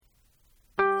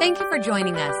Thank you for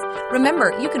joining us.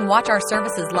 Remember, you can watch our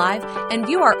services live and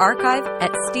view our archive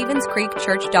at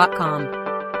StevensCreekChurch.com.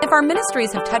 If our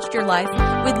ministries have touched your life,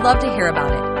 we'd love to hear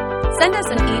about it. Send us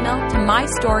an email to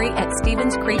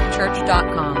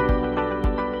mystory@StevensCreekChurch.com.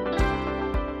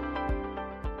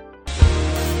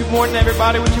 Good morning,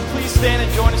 everybody. Would you please stand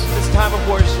and join us for this time of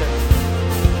worship?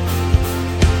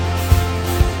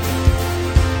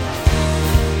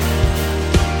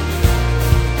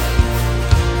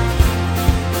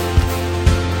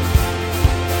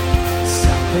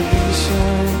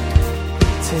 Salvation,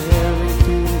 tearing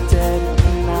through the dead of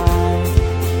the night.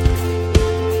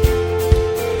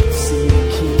 See the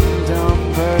kingdom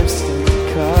burst and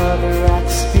cover at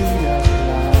the speed of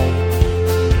light.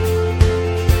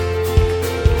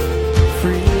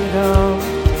 Freedom,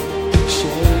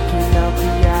 shaking up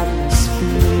the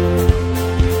atmosphere.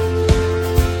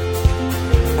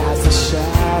 As the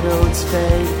shadows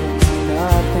fade into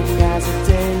nothing as a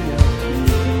day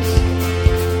appears.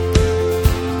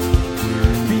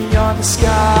 Beyond the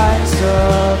skies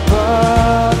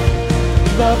above,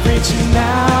 love reaching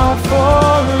out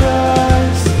for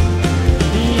us,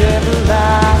 the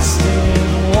everlasting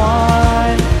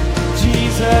one,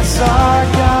 Jesus our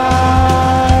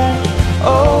God.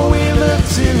 Oh, we look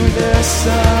to the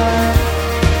sun,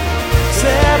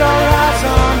 set our eyes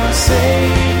on our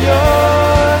Savior,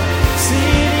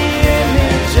 see the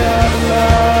image of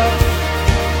love,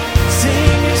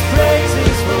 sing His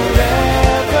praises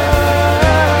forever.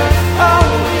 Oh,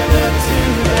 we look to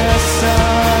the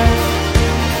sun.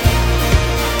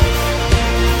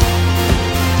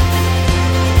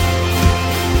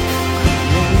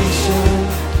 Creation,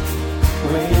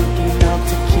 waking up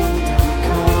to kingdom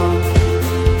come.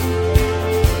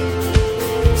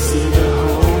 See the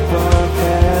hope of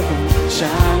heaven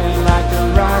shining like the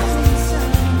rising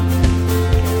sun.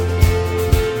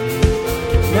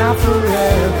 Now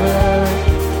forever,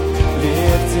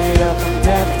 lifted up from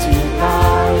death to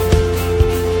life.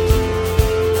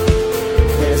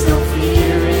 There's no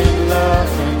fear in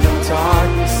love and no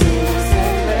darkness in His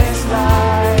endless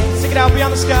light. Sing it out,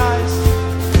 beyond the skies.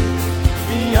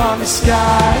 Beyond the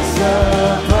skies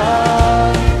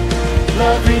above,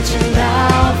 love reaching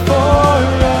out for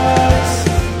us,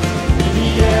 the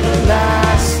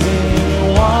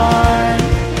everlasting one,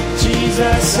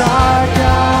 Jesus our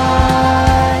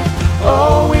God.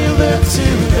 Oh, we look to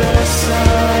the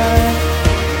sun,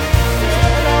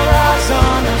 set our eyes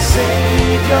on our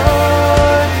Savior,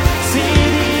 see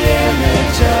the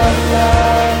image of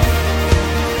love,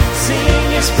 sing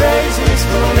His praises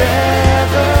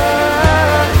forever.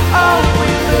 Oh,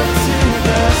 we look to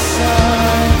the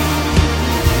sun.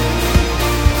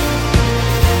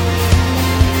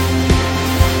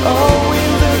 Oh, we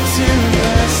look to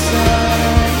the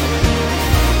sun.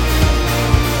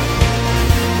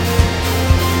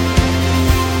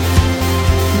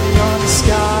 Beyond the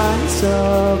skies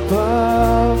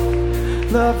above,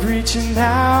 love reaching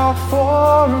out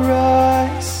for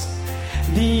us,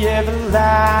 the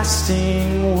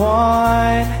everlasting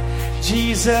one,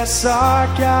 Jesus our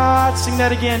God. Sing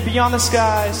that again. Beyond the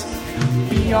skies.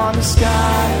 Beyond the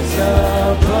skies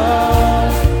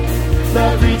above,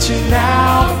 love reaching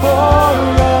out for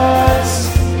us,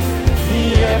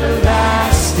 the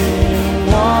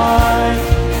everlasting one,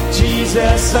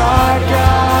 Jesus our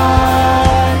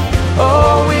God.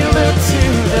 Oh, we look to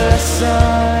the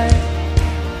sun.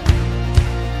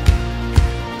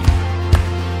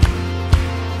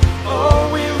 Oh,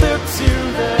 we look to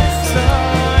the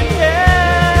sun,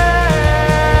 yeah.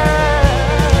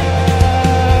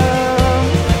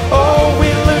 Oh, we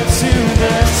look to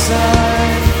the sun,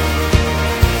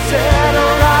 set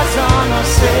our eyes on our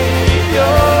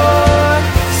Savior,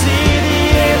 see the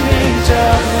image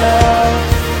of love,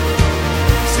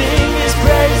 sing His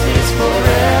praises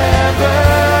forever.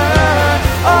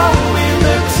 Oh, we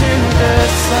look to the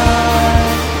sun.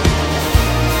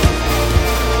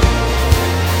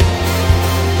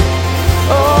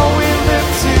 Oh, we look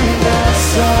to the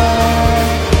sun.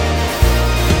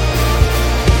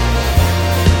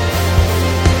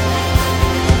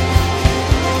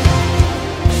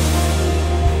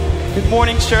 Good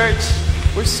morning, church.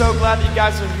 We're so glad that you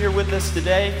guys are here with us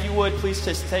today. If you would, please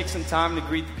just take some time to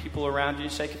greet the people around you,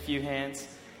 shake a few hands,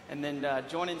 and then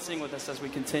join in and sing with us as we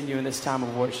continue in this time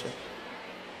of worship.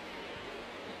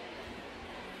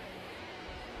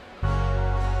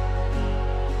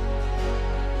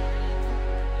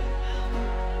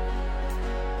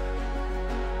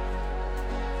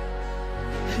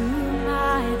 Who am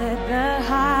I that the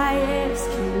highest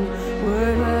King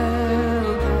would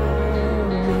welcome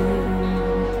me?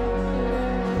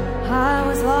 I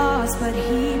was lost, but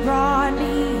He brought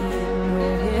me in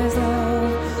where His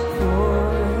love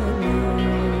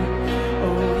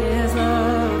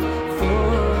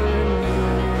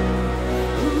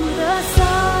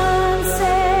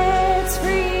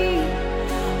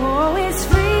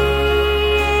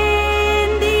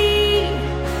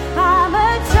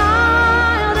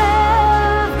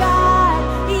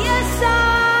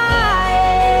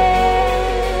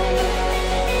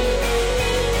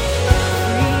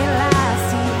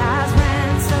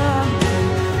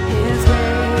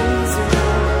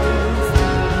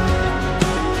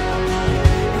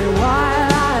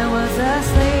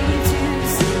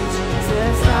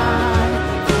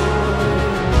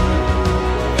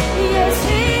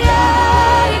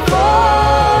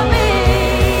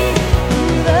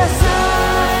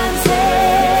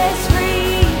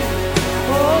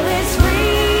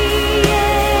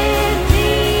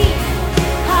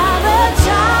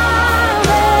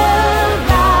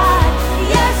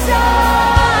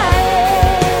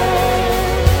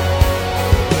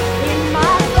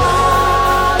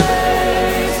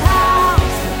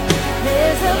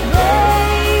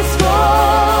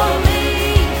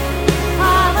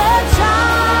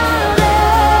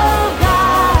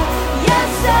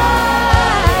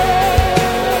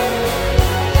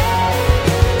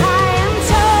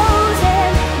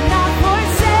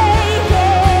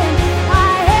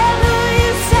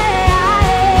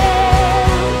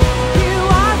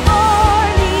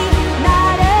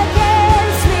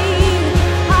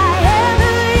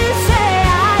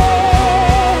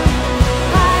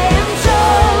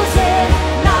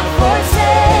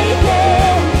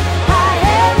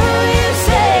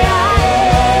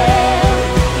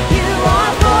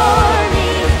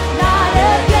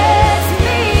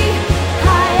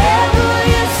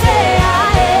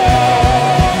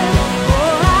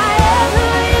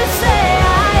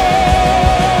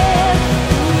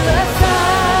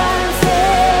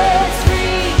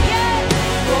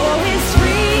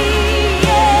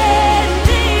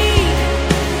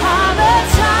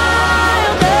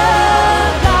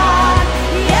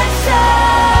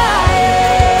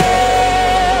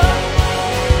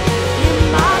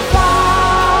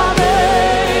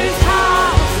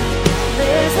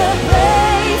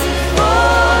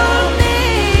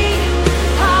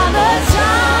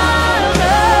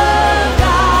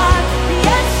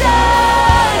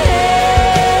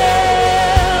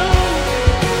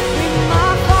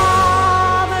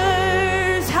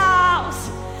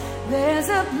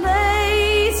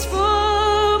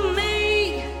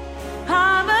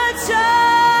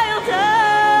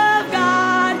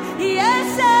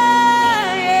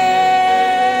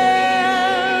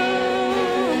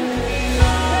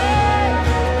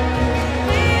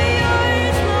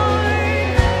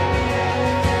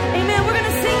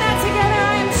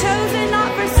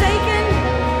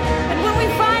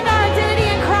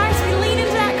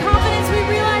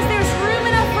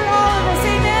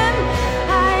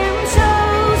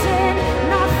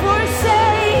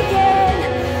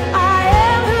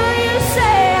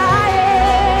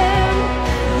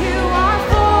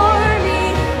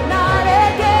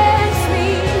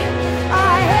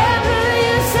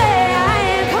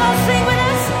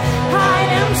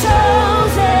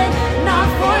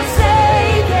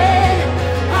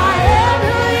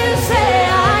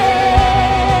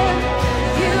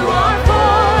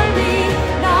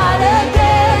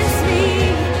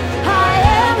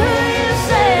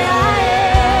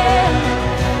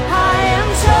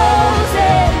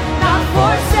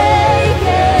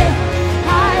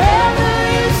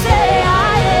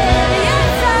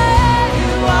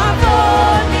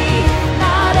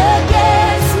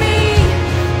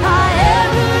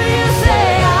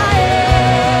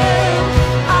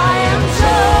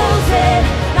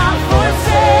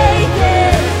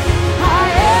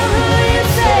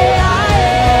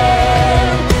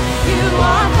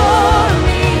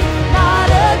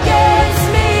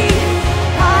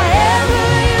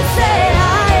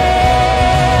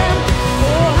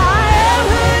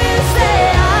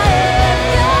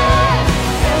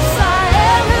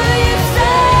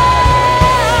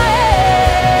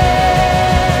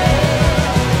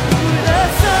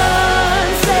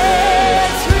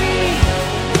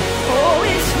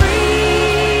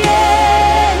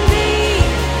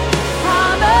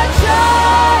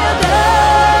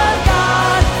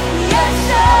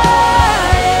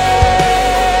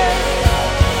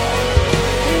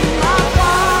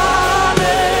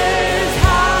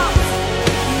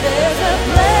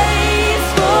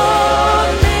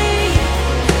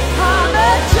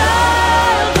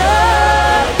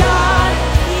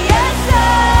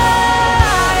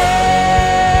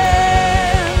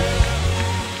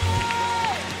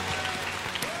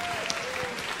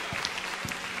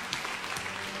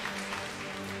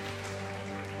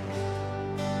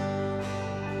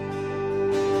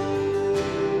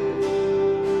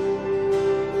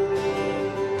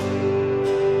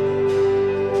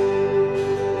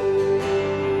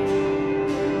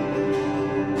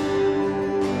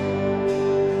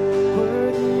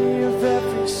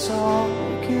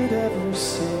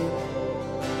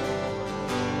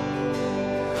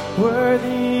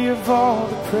of all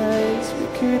the praise we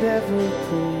could ever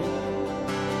bring.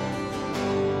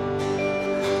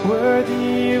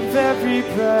 Worthy of every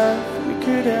breath we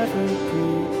could ever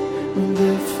breathe. We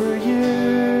live for you.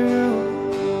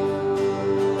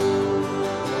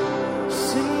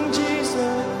 Sing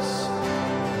Jesus,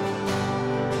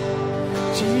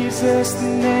 Jesus,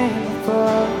 the name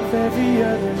above every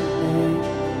other name.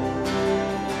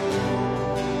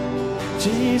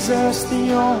 Jesus,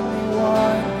 the only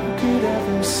one who could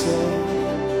ever save.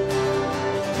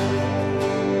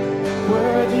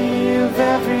 Worthy of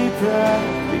every breath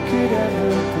we could ever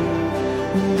breathe.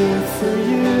 We live for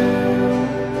you.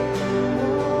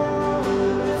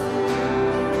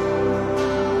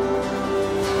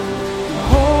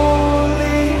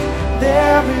 Holy,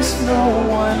 there is no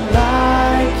one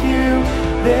like you.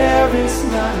 There is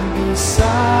none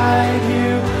beside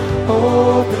you.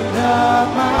 Open up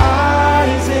my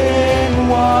eyes in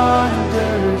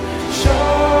wonder.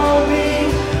 Show me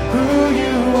who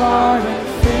you are and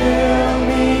fill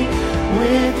me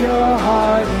with your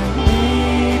heart and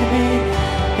lead me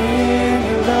in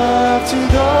your love to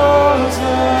those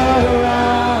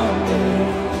around me.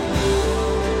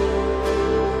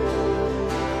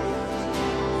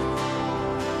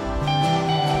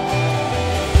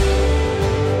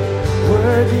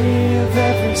 Worthy of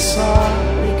every song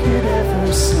we could ever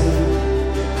sing.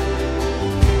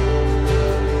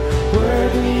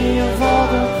 Worthy of all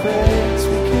the praise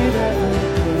we could ever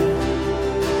bring.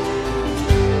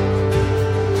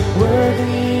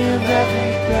 Worthy of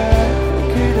every breath we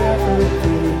could ever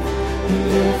breathe. We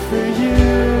live for you.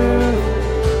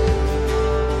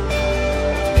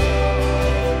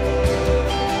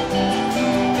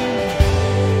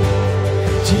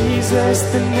 Jesus,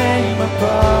 the name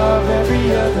above every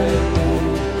other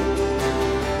name.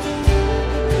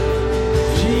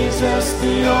 Jesus,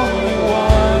 the only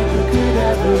one who could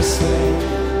ever save.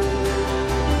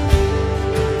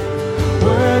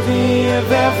 Worthy of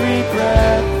every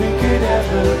breath we could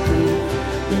ever breathe.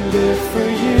 We live for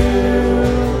you.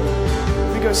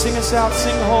 We go, sing us out,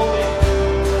 sing holy.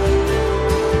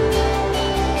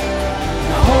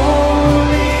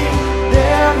 Holy,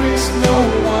 there is no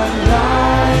one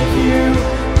like you.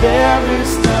 There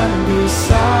is none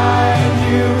beside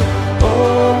you.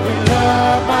 Open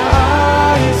up my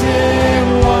eyes in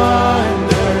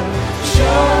wonder.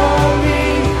 Show me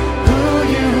who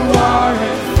you are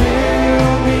and fill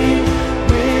me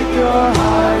with your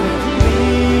heart and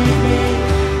lead me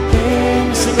in.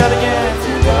 Sing that again.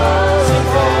 Sing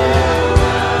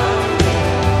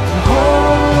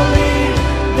holy,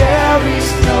 there is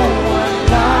no one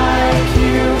like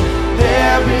you.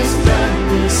 There is none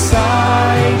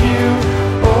beside you.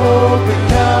 Open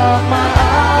up my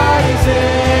eyes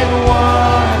in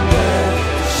wonder.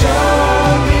 Show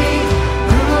me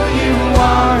who you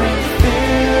are and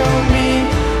fill me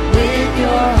with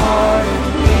your heart and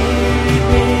lead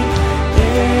me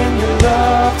in your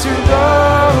love to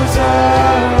those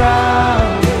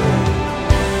around me.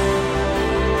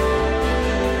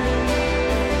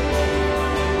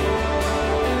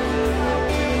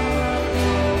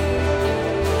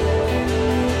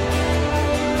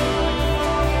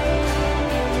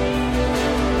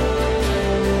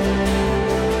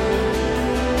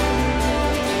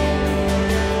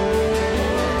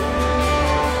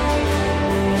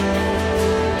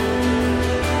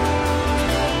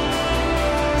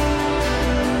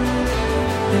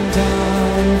 And I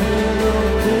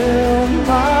will build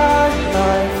my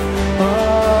life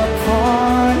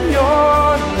upon your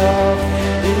love.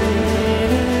 It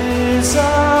is a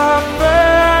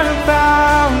firm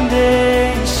foundation.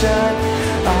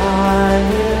 I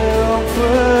will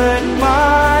put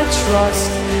my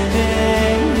trust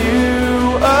in you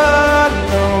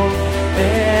alone,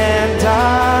 and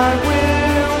I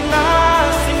will not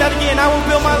sing that again. I will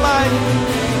build my life.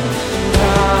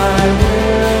 I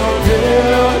will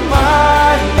build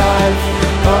my life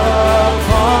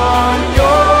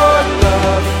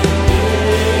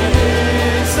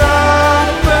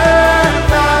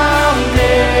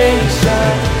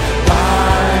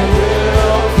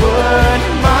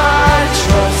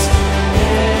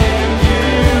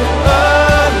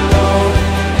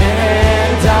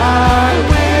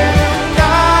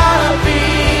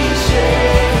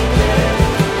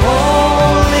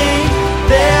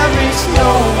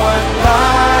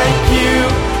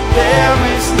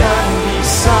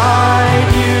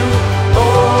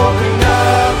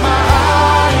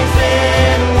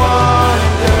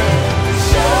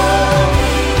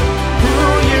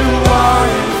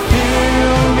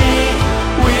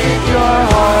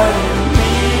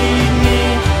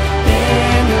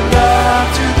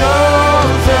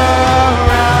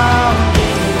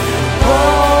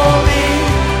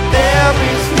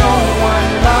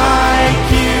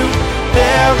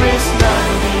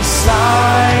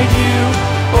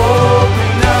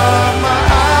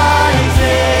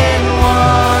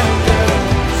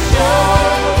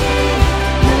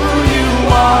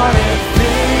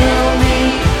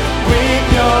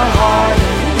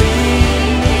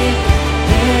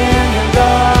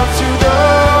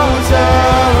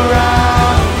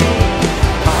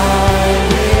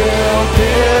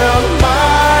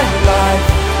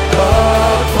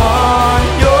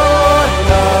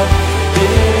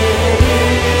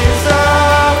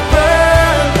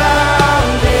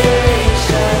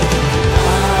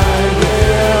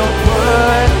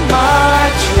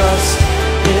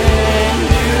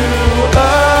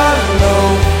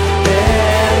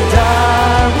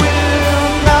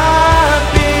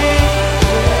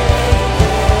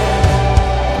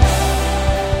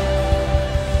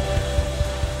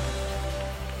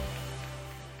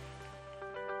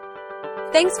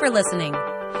Thanks for listening.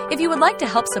 If you would like to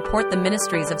help support the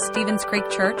ministries of Stevens Creek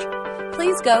Church,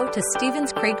 please go to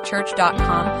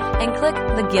StevensCreekChurch.com and click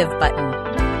the Give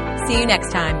button. See you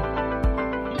next time.